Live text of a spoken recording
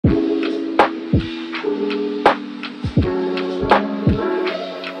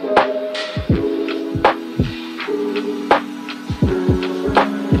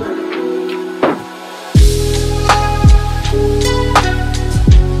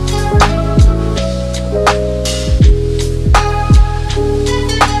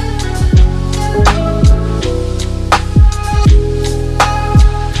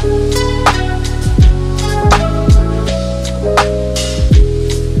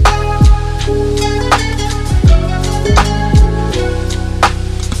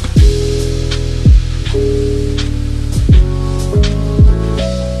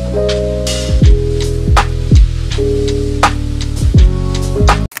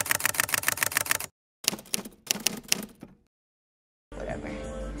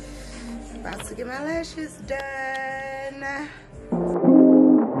to get my lashes done.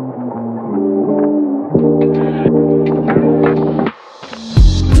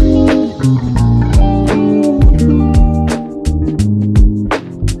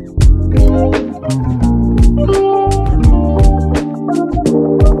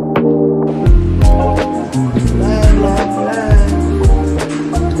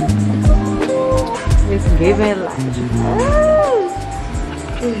 Giving life.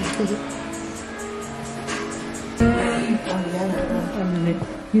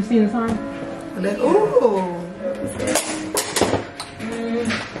 You see the sign? Ooh.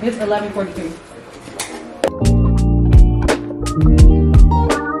 It's 11:42.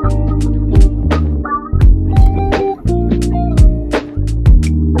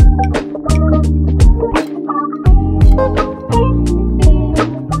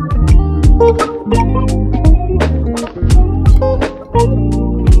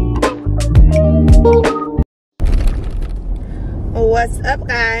 What's up,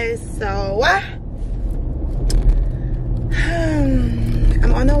 guys? So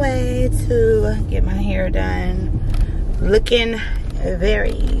I'm on the way to get my hair done, looking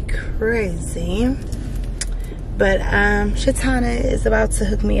very crazy, but Shatana is about to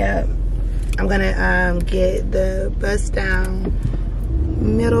hook me up. I'm gonna get the bust down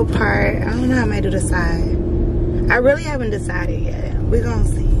middle part. I don't know how I may do the side. I really haven't decided yet. We're gonna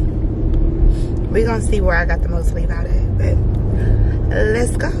see where I got the most leave out of it, but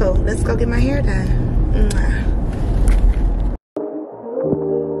let's go get my hair done.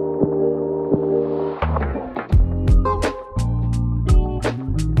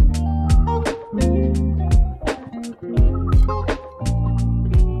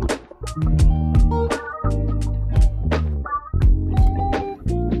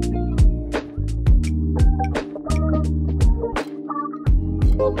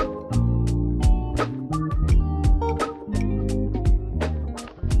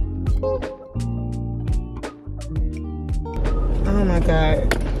 Oh my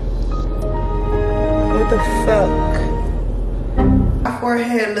God. What the fuck? My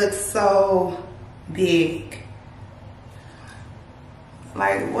forehead looks so big.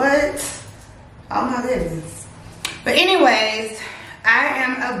 Like what? Oh my goodness. But anyways, I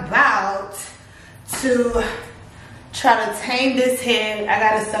am about to try to tame this head. I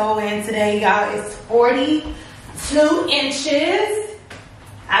got to sew in today, y'all. It's 42 inches.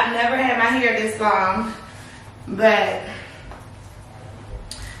 I've never had my hair this long, but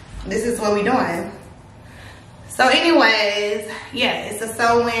this is what we doing. So anyways, yeah, it's a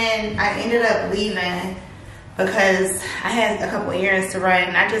sew-in. I ended up leaving because I had a couple errands to run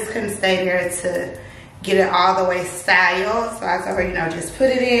and I just couldn't stay there to get it all the way styled. So I told her, you know, just put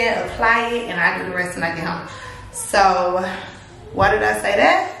it in, apply it, and I do the rest when I get home. So why did I say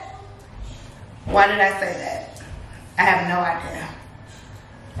that? Why did I say that? I have no idea.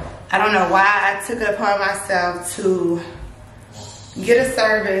 I don't know why I took it upon myself to get a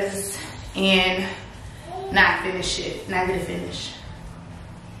service and not finish it, not get it finished.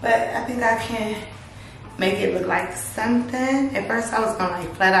 But I think I can make it look like something. At first I was gonna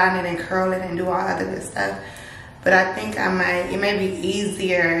like flat iron it and curl it and do all other good stuff. But I think I might, it may be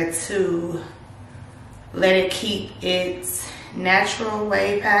easier to let it keep its natural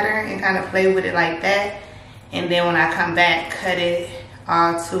wave pattern and kind of play with it like that. And then when I come back, cut it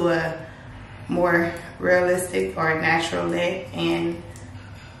all to a more realistic or natural look and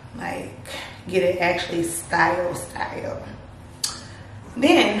like get it actually style.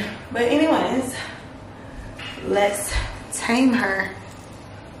 Then, but anyways, let's tame her.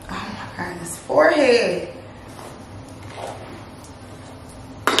 Oh my God, this forehead.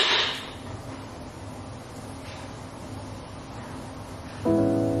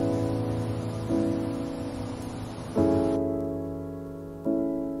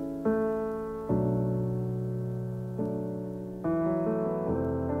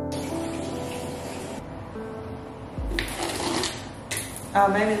 Oh,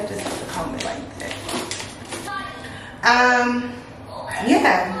 maybe I just have to comb it like that.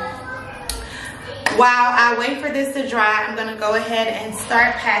 Yeah. While I wait for this to dry, I'm gonna go ahead and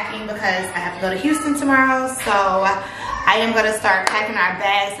start packing because I have to go to Houston tomorrow. So I am gonna start packing our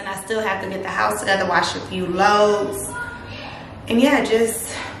bags and I still have to get the house together, wash a few loads. And yeah,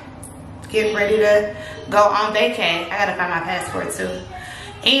 just get ready to go on vacay. I gotta find my passport too.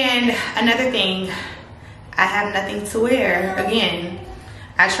 And another thing, I have nothing to wear again.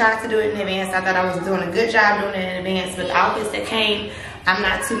 I tried to do it in advance. I thought I was doing a good job doing it in advance, but the outfits that came, I'm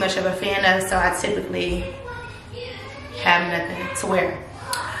not too much of a fan of, so I typically have nothing to wear.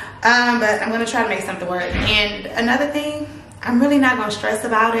 But I'm gonna try to make something work. And another thing, I'm really not gonna stress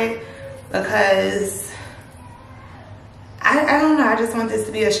about it because I don't know, I just want this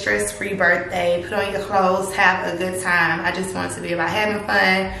to be a stress-free birthday. Put on your clothes, have a good time. I just want it to be about having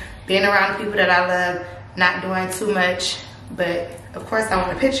fun, being around the people that I love, not doing too much. But of course I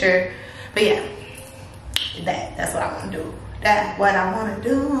want a picture. But yeah, that's what I want to do. That's what I want to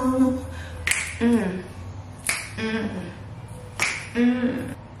do.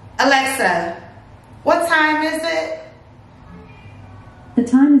 Alexa, what time is it? The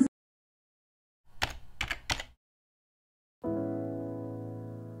time is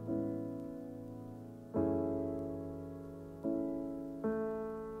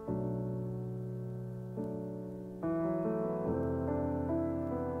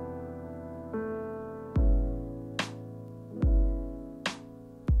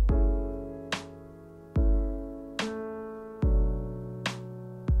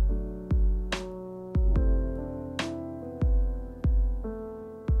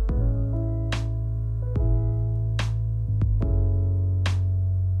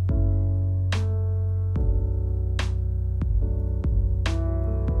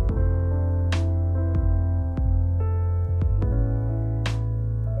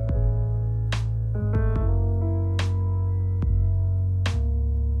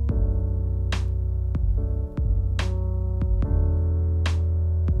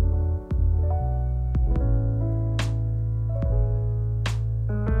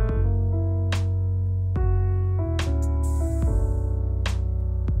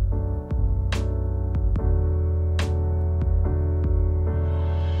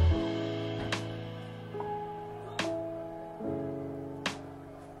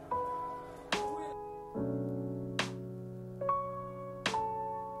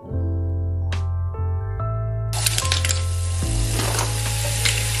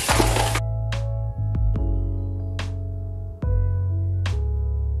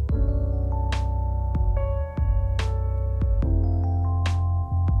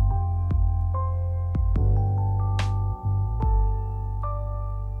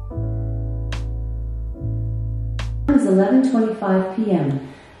It's 11:25 p.m.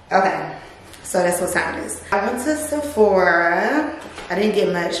 Okay, so that's what time it is. I went to Sephora. I didn't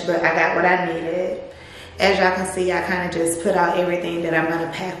get much, but I got what I needed. As y'all can see, I kind of just put out everything that I'm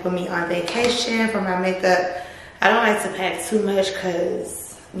gonna pack with me on vacation for my makeup. I don't like to pack too much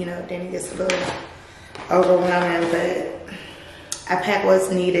because, you know, then it gets a little overwhelming, but I pack what's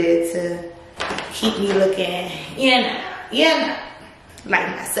needed to keep me looking, you know, like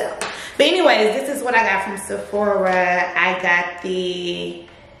myself. But anyways, this is what I got from Sephora. I got the,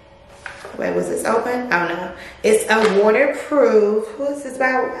 wait, was this open? Oh no. It's a waterproof, who is this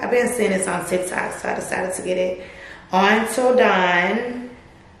by? I've been seeing this on TikTok, so I decided to get it. On Till Dawn,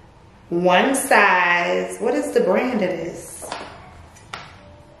 one size. What is the brand of this?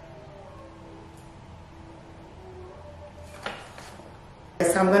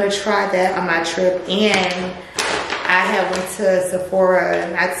 So I'm gonna try that on my trip, and I had went to Sephora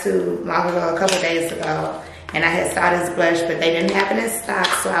not too long ago, a couple days ago, and I had saw this blush, but they didn't have it in stock,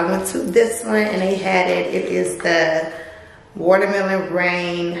 so I went to this one and they had it. It is the Watermelon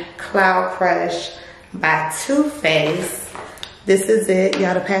Rain Cloud Crush by Too Faced. This is it,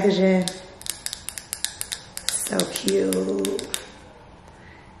 y'all, the packaging. So cute.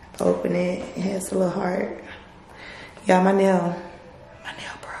 Open it, it has a little heart. Y'all, my nail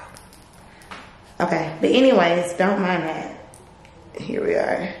broke. Okay, but anyways, don't mind that. Here we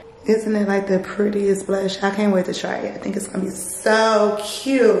are. Isn't it like the prettiest blush? I can't wait to try it. I think it's gonna be so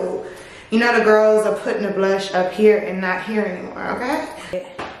cute. You know, the girls are putting the blush up here and not here anymore, okay?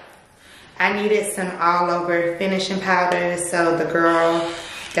 I needed some all over finishing powder, so the girl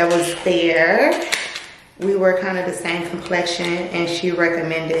that was there, we were kind of the same complexion, and she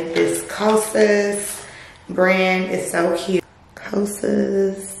recommended this Kosas brand. It's so cute.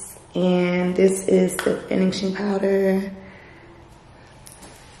 Kosas, and this is the finishing powder.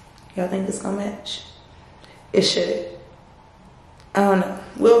 Y'all think this gonna match? It should. I don't know.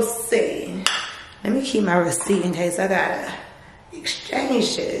 We'll see. Let me keep my receipt in case I gotta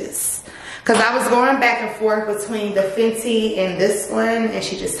exchange this. Cause I was going back and forth between the Fenty and this one, and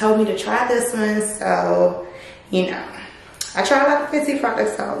she just told me to try this one. So, you know, I try a lot of Fenty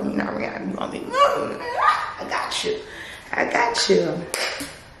products, so you know, Rihanna, you want me? I got you. I got you.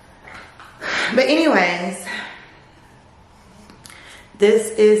 But anyways, this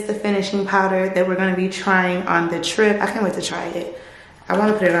is the finishing powder that we're gonna be trying on the trip. I can't wait to try it. I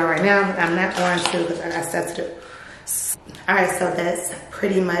wanna put it on right now, but I'm not going to because I got stuff to do. All right, so that's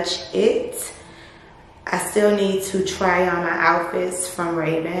pretty much it. I still need to try on my outfits from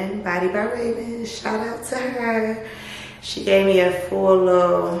Raven, Body by Raven. Shout out to her. She gave me a full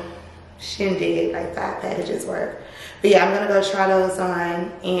little shindig, like 5 packages worth. But yeah, I'm gonna go try those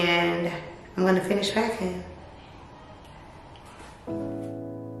on and I'm gonna finish packing.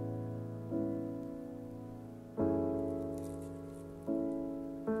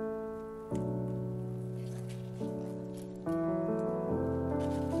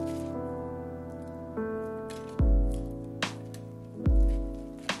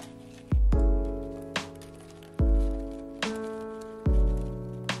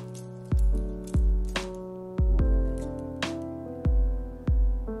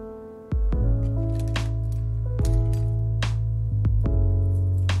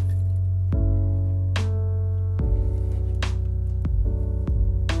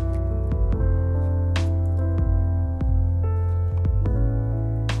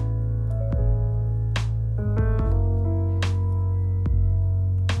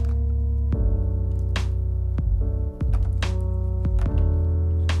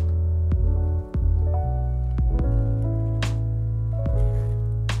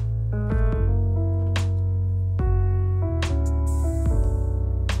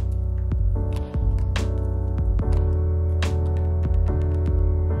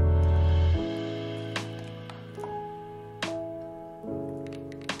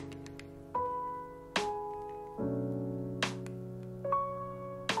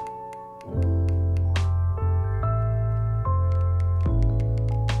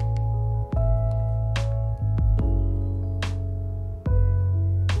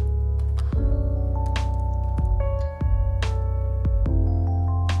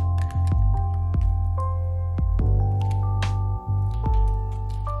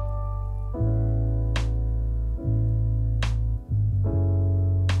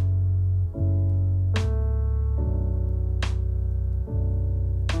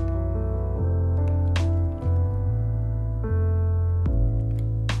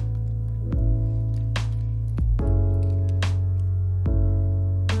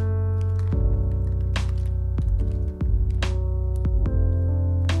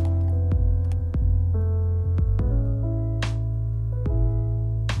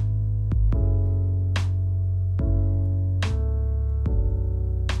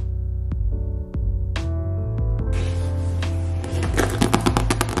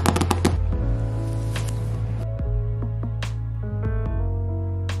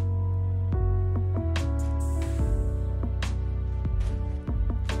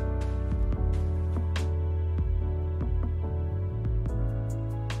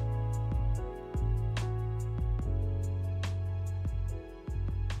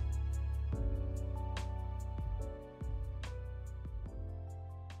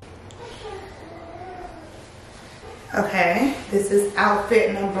 Okay, this is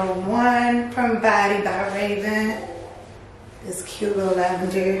outfit number 1 from Body by Raven. This cute little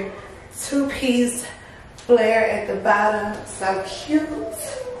lavender 2-piece flare at the bottom. So cute.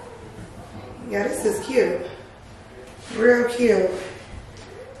 Yeah, this is cute. Real cute.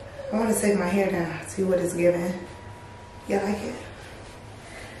 I want to take my hair down, see what it's giving. You like it?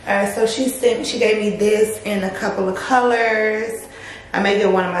 Alright, so she gave me this in a couple of colors. I may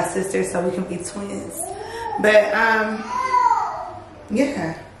get one of my sisters so we can be twins. But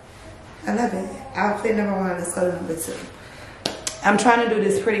yeah, I love it. Outfit number 1, let's go to number 2. I'm trying to do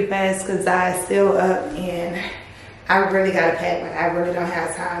this pretty fast because I'm still up and I really gotta pack. Like, I really don't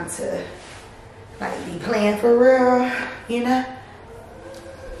have time to like be playing for real, you know?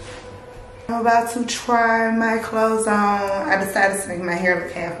 I'm about to try my clothes on. I decided to make my hair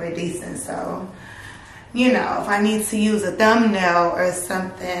look halfway decent, so you know, if I need to use a thumbnail or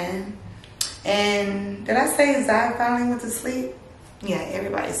something. And did I say Zai finally went to sleep? Yeah,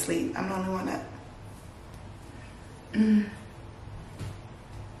 everybody's asleep. I'm the only one up.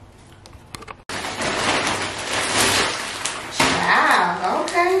 Wow,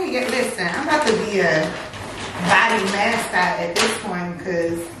 okay. Yeah, listen, I'm about to be a body mascot at this point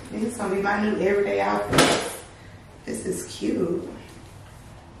because it's gonna be my new everyday outfit. This is cute.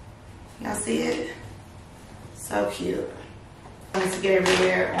 Y'all see it? So cute. I wanted to get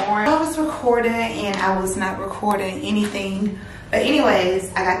everywhere orange. I was recording and I was not recording anything. But anyways,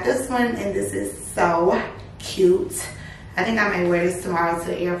 I got this one and this is so cute. I think I may wear this tomorrow to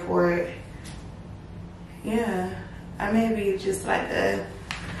the airport. Yeah, I may be just like a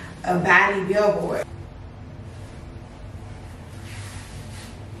body billboard.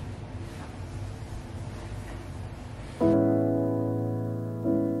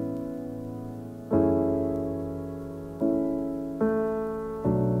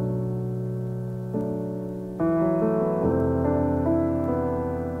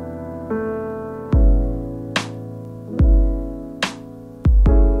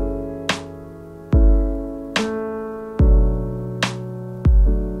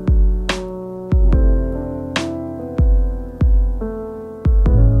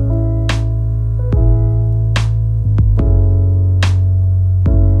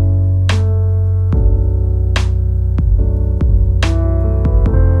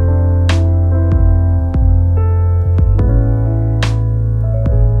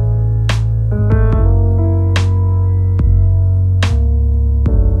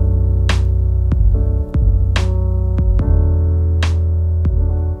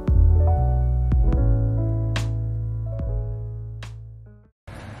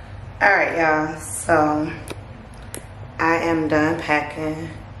 Alright, y'all, so I am done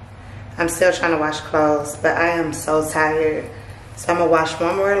packing. I'm still trying to wash clothes, but I am so tired. So I'm gonna wash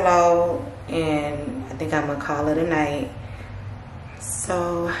one more load and I think I'm gonna call it a night.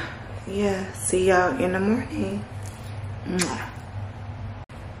 So yeah, see y'all in the morning. Mwah.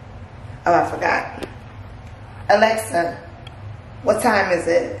 Oh, I forgot. Alexa, what time is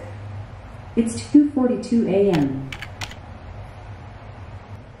it? It's 2:42 a.m.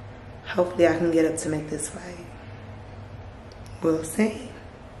 Hopefully I can get up to make this flight. We'll see.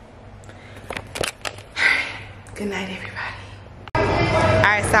 Good night, everybody.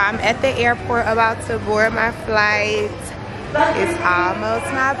 Alright, so I'm at the airport about to board my flight. It's almost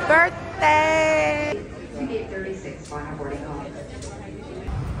my birthday.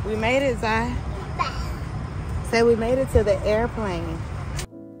 We made it, Zai. Say we made it to the airplane.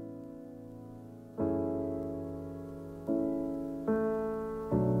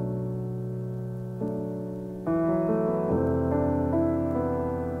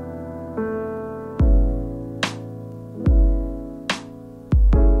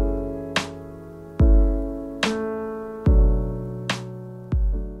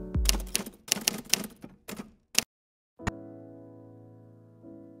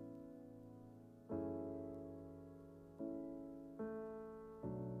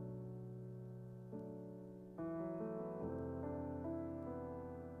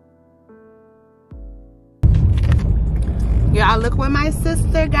 Y'all, look what my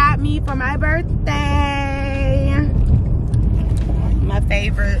sister got me for my birthday. My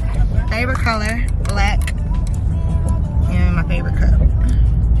favorite color, black, and my favorite cup.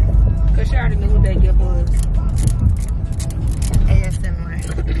 Cause she already knew what that gift was. ASMR.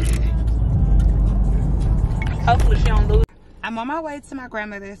 Hopefully she don't lose. I'm on my way to my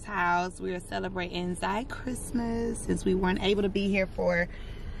grandmother's house. We are celebrating Zai Christmas since we weren't able to be here for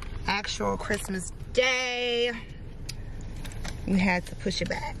actual Christmas Day. We had to push it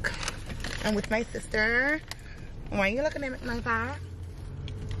back. I'm with my sister. Why are you looking at me like that?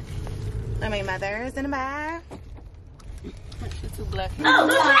 And my mother's in the back. She's too black. Oh,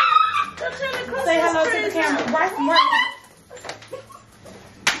 say hello to the camera. Right from right.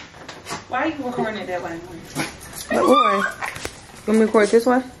 Why are you recording it that way? What one? Let me record this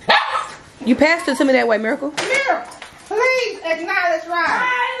way. You passed it to me that way, Miracle. Miracle, please acknowledge Riley.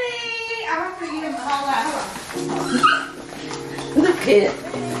 Riley! I don't forget him a whole lot. Hold on. Look at it.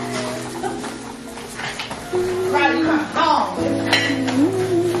 Riley, you come home.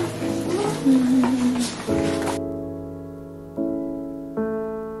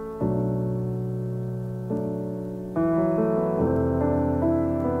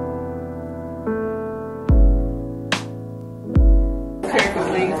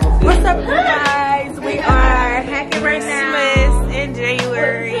 What's up, guys? We are hacking right now in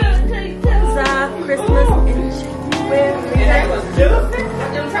January. Christmas in January.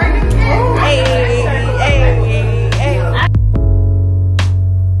 Hey, hey, hey.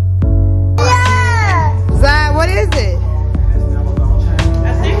 Zai, what is it? I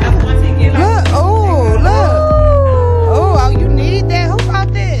think I'm going to get Look, oh, look. Oh, you need that? Who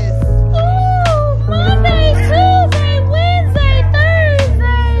bought this? Monday, Tuesday, Wednesday,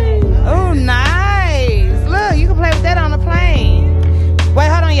 Thursday. Oh, nice. Look, you can play with that on the plane. Wait,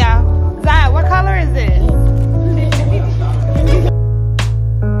 hold on, y'all. Zai, what color is this?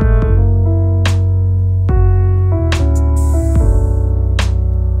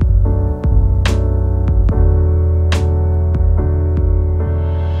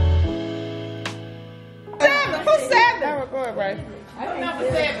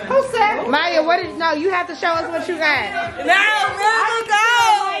 Maya, what did no? You have to show us what you got. No, Miracle, go!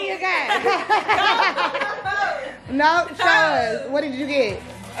 What you got? No, show us. What did you get?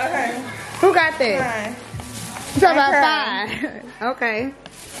 Okay. Who got that? Fine. You talking about 5? Okay.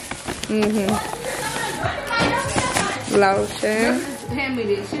 Lotion. Hand me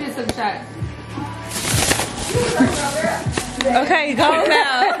this. She just took a shot. Okay, go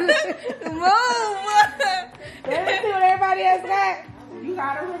now. Move. Let me see what everybody else got. You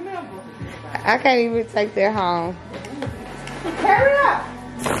gotta remember. I can't even take that home. Hurry up.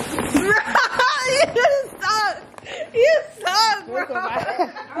 You suck. You suck, bro.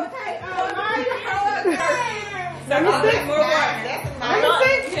 Okay, let me see. More water. Let me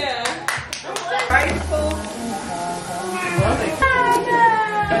see. Yeah.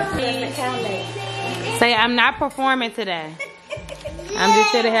 Say, I'm not performing today. I'm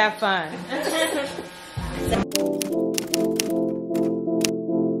just here to have fun.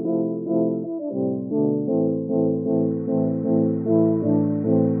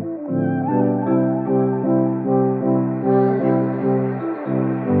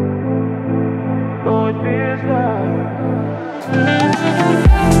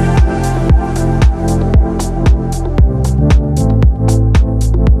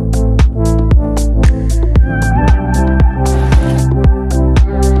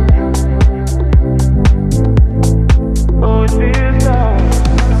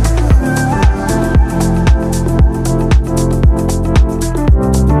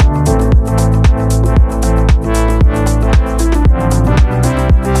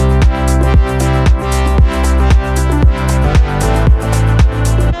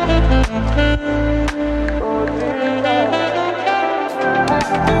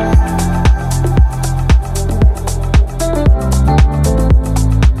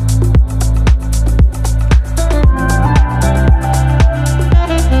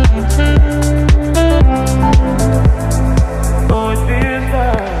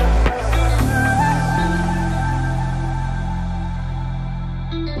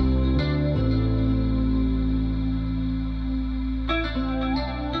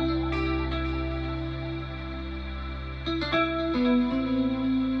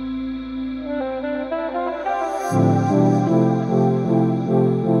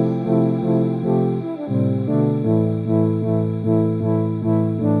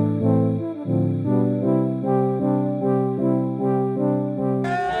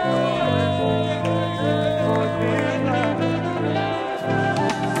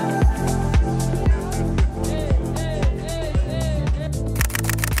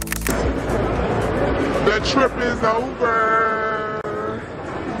 Trip is over.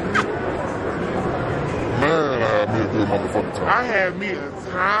 Man, I had me a good motherfucking time. I had me a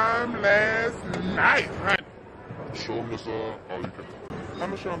time last night, honey. Show him this, oh, you can. I'm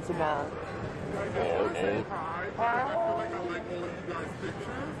gonna show him tomorrow. Say hi. I feel like I like all of you guys' pictures.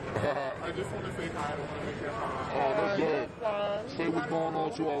 I just want to say hi. I don't want to make it hi. Oh, that's good. Say what's going on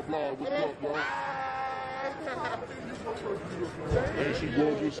to our vlog. What's up, bro? Ain't she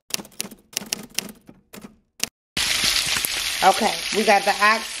gorgeous? Okay, we got the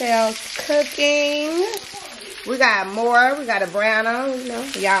oxtails cooking. We got more. We got a brown on, you know,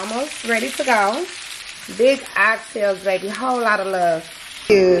 y'all almost ready to go. Big oxtails, baby. Whole lot of love.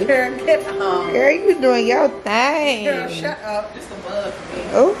 Girl, girl, you doing your thing. Girl, shut up. Just a bug for me.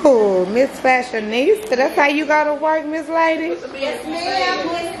 Ooh, Miss Fashionista. That's how you go to work, Miss Lady? Yes, ma'am.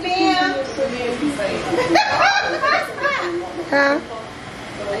 Yes, ma'am. Huh?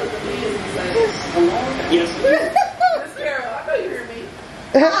 Yes. I know you hear me.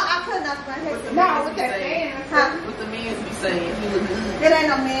 I couldn't off my head. No, what that man. What the men be saying. You look good. It ain't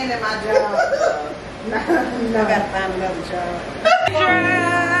no man in my job. No, I gotta find another job.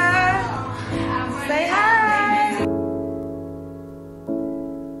 Say hi.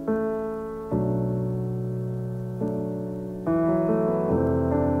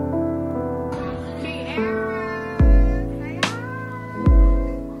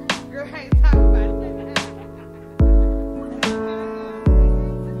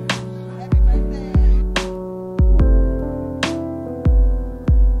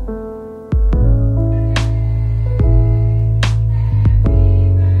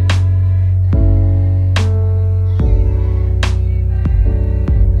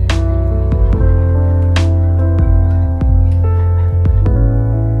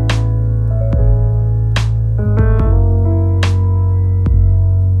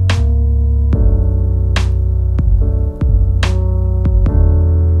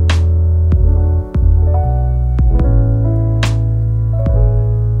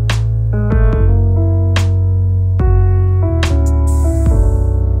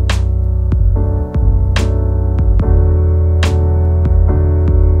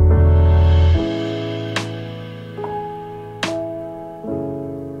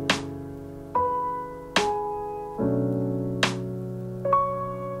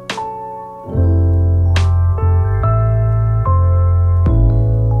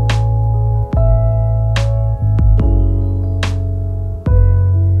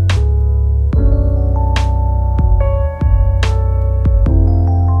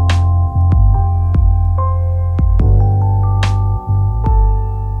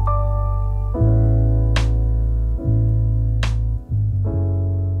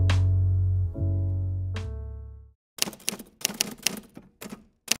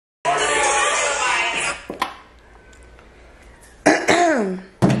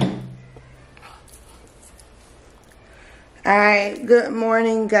 Alright, good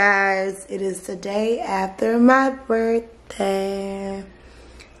morning guys. It is the day after my birthday.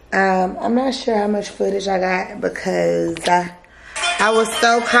 I'm not sure how much footage I got because I was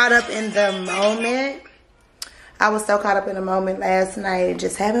so caught up in the moment. I was so caught up in the moment last night,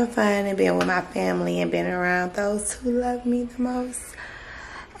 just having fun and being with my family and being around those who love me the most.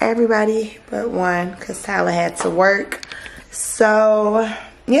 Everybody but one, because Tyler had to work. So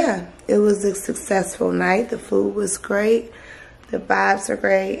yeah, it was a successful night. The food was great. The vibes are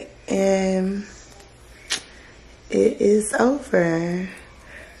great. And it is over.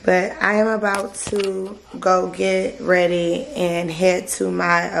 But I am about to go get ready and head to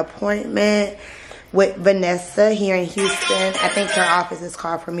my appointment with Vanessa here in Houston. I think her office is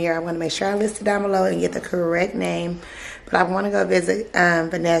called Premier. I want to make sure I list it down below and get the correct name. But I want to go visit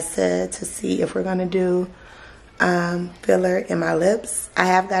Vanessa to see if we're going to do filler in my lips. I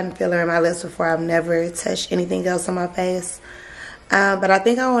have gotten filler in my lips before. I've never touched anything else on my face. But I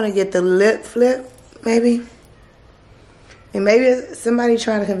think I want to get the lip flip, maybe. And maybe somebody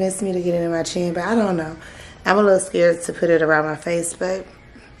trying to convince me to get it in my chin, but I don't know. I'm a little scared to put it around my face, but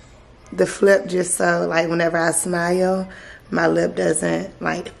the flip just so, like, whenever I smile, my lip doesn't,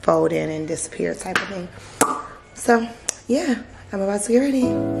 like, fold in and disappear type of thing. So, yeah, I'm about to get ready.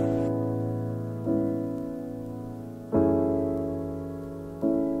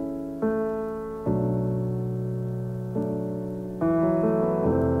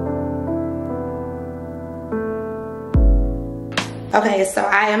 Okay, so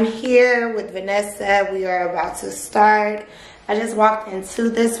I am here with Vanessa. We are about to start. I just walked into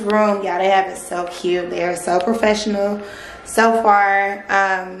this room. Y'all, they have it so cute. They are so professional so far.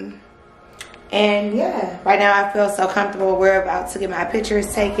 And yeah, right now I feel so comfortable. We're about to get my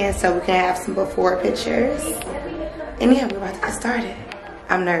pictures taken so we can have some before pictures. And yeah, we're about to get started.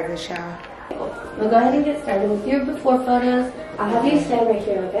 I'm nervous, y'all. We'll go ahead and get started with your before photos. I'll have you stand right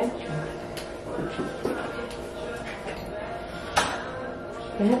here, okay?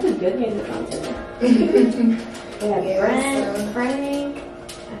 We have some good music on today. We have Frank.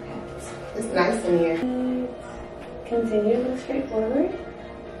 Okay. It's nice in here. Continue to look straight forward.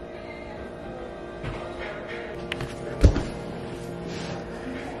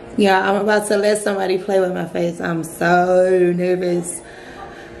 Yeah, I'm about to let somebody play with my face. I'm so nervous.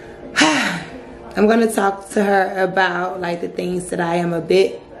 I'm going to talk to her about, like, the things that I am a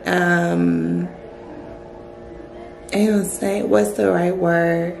bit, I don't say, what's the right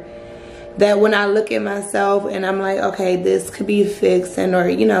word? That when I look at myself and I'm like, okay, this could be fixed, and or,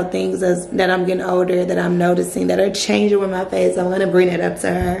 you know, things that I'm getting older that I'm noticing that are changing with my face, I'm going to bring it up to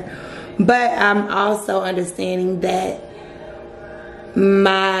her. But I'm also understanding that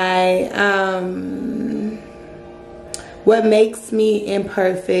my, what makes me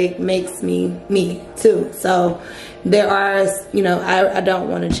imperfect makes me me too. So there are, you know, I don't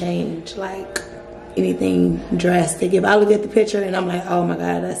want to change, like, anything drastic. If I look at the picture and I'm like, oh my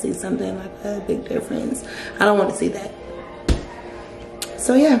God, I see something like a big difference, I don't want to see that.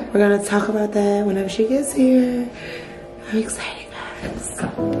 So yeah, we're gonna talk about that whenever she gets here. I'm excited, guys.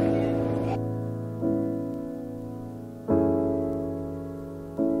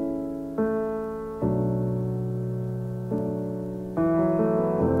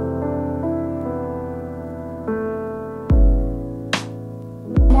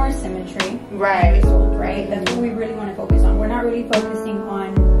 More symmetry. Right. Right? That's what we really want to focus on. We're not really focusing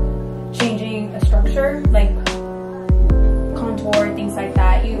on changing a structure, like contour, things like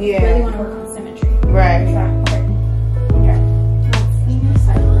that. You really want to work on symmetry. Right. Okay. Okay. Let's see your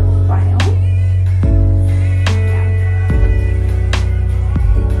side profile. Yeah.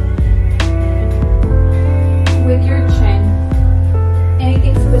 With your chin,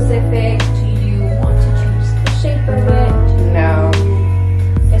 anything specific? Do you want to change the shape of it? No.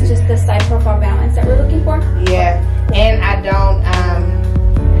 It's just the side profile balance that we're looking for? Yeah. And I don't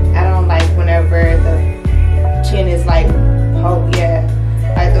like whenever the chin is like, oh yeah,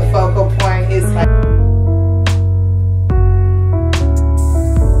 like the focal point is like.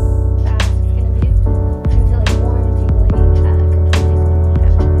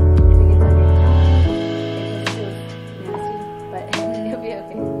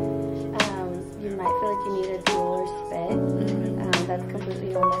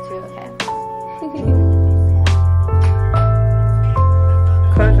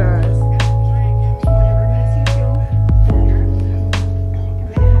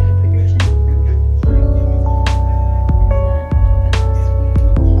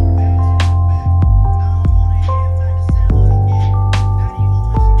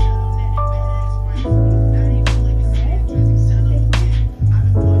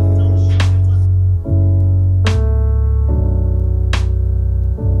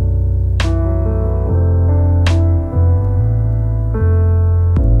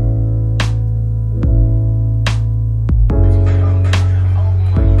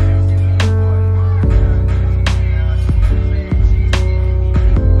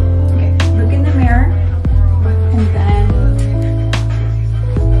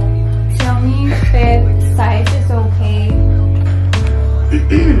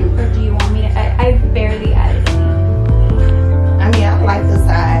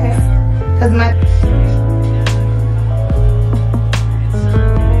 Cause my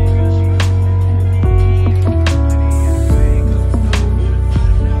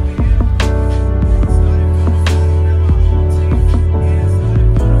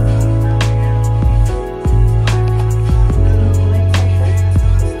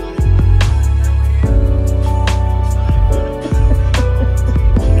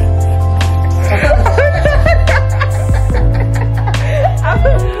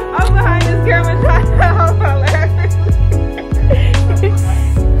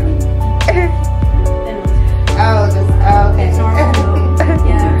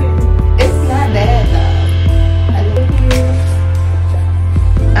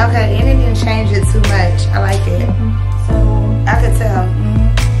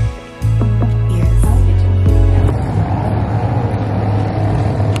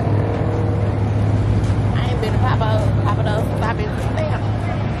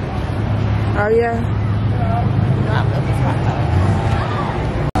Oh yeah?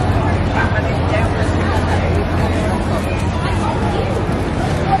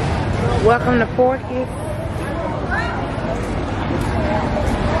 Welcome to Porky's.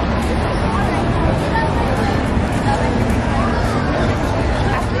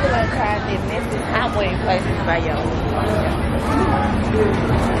 I feel like trying to miss this highway places by y'all.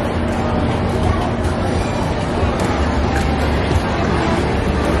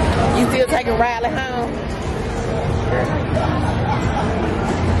 You still taking Riley home?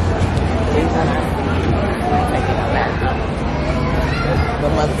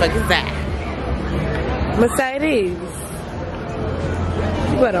 What motherfucker's that? Mercedes.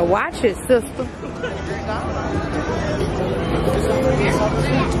 You better watch it, sister.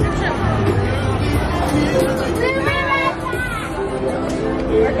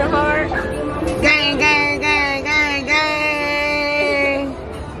 Working hard. gang, gang, gang, gang, gang.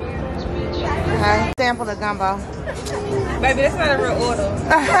 Okay. Sample the gumbo. Baby, that's not a real order.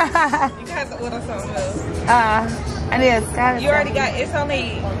 You got to order something else. I need a Scottish. You already got, it's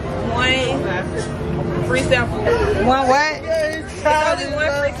only one free sample. One what? It's only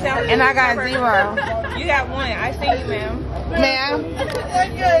one free sample. And I got 0. You got one. I see you, ma'am. Ma'am?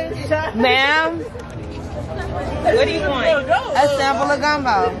 Ma'am? What do you want? A sample of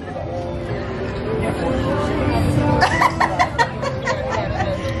gumbo.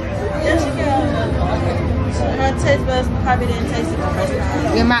 My taste buds probably didn't taste it the first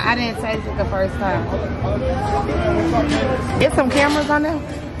time. Yeah, I didn't taste it the first time. Get some cameras on there.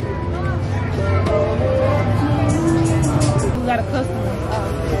 We got a customer.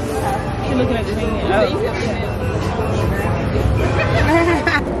 She's looking at the thing.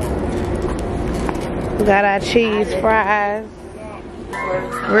 We got our cheese fries.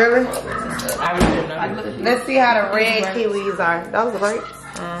 Really? Let's see how the red kiwis are. Those are great.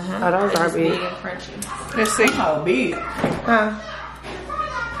 Oh, those are big. Let's see how big. Huh?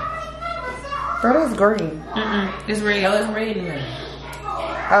 Bro, that's green. It's red. Oh, it's red in there.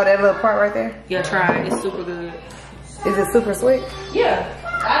 Oh, that little part right there? Yeah, try it. It's super good. Is it super sweet? Yeah.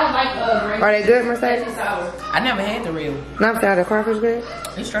 I don't like red. Are they good, Mercedes? I never had the real. No, I'm saying the crawfish good?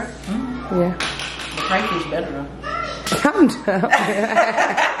 It's true. Yeah. The crayfish better though. I'm done.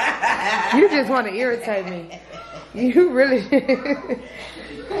 You just want to irritate me. You really.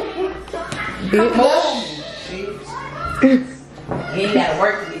 Bitch. You ain't gotta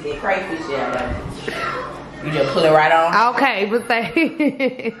work to get that crayfish out though. You just pull it right on. Okay, but say.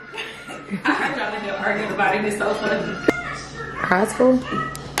 I heard y'all in there arguing about it. It's so funny. High school?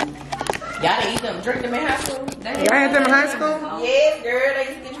 Y'all didn't eat them, drink them in high school? Y'all had them in high school? Yes, girl. They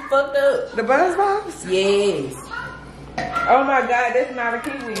used to get you fucked up. The Buzz Pops? Yes. Oh my God, that's not a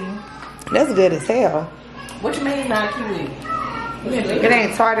kiwi. That's good as hell. What you mean not a kiwi? It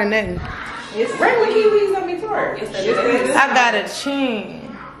ain't tart or nothing. It's regular kiwis don't be tart. I got a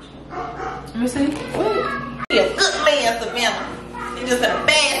chin. Let me see. What? He a good man, Savannah. He just in a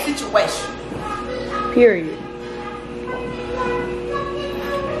bad situation. Period.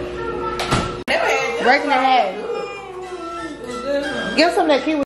 Breaking the head. Give some of that kiwi.